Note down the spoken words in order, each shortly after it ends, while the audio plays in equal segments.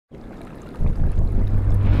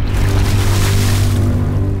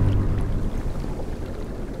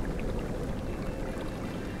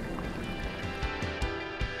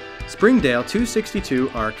Springdale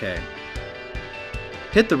 262RK.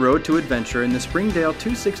 Hit the road to adventure in the Springdale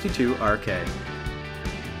 262RK.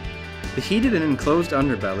 The heated and enclosed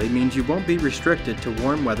underbelly means you won't be restricted to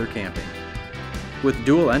warm weather camping. With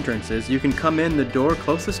dual entrances, you can come in the door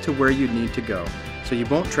closest to where you need to go, so you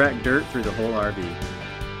won't track dirt through the whole RV.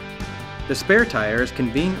 The spare tire is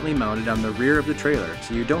conveniently mounted on the rear of the trailer,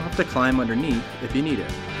 so you don't have to climb underneath if you need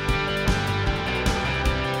it.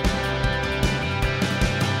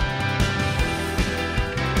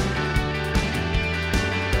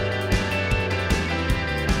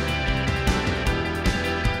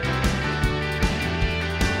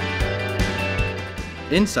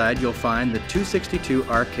 Inside, you'll find the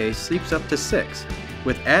 262RK sleeps up to 6,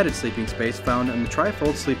 with added sleeping space found on the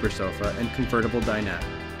trifold sleeper sofa and convertible dinette.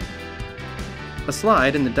 A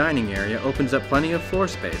slide in the dining area opens up plenty of floor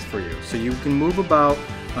space for you, so you can move about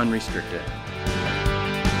unrestricted.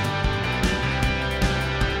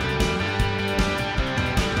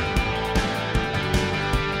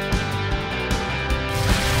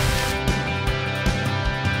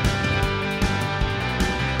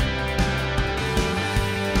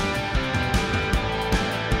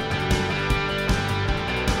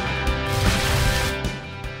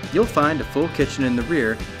 You'll find a full kitchen in the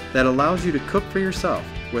rear that allows you to cook for yourself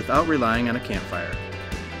without relying on a campfire.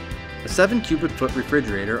 A 7 cubic foot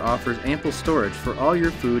refrigerator offers ample storage for all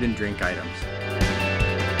your food and drink items.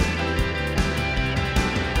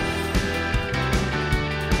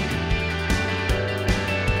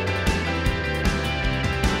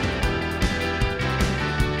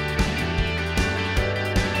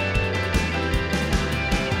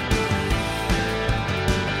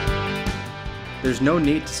 There's no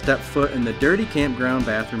need to step foot in the dirty campground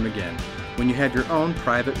bathroom again when you have your own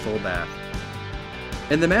private full bath.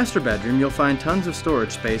 In the master bedroom, you'll find tons of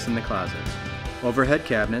storage space in the closets, overhead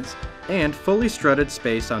cabinets, and fully strutted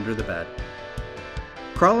space under the bed.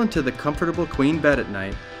 Crawl into the comfortable queen bed at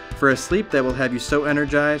night for a sleep that will have you so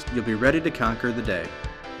energized you'll be ready to conquer the day.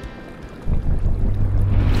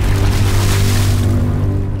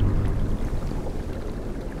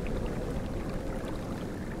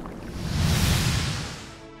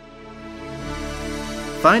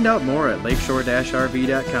 Find out more at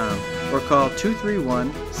lakeshore-rv.com or call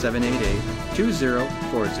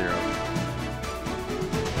 231-788-2040.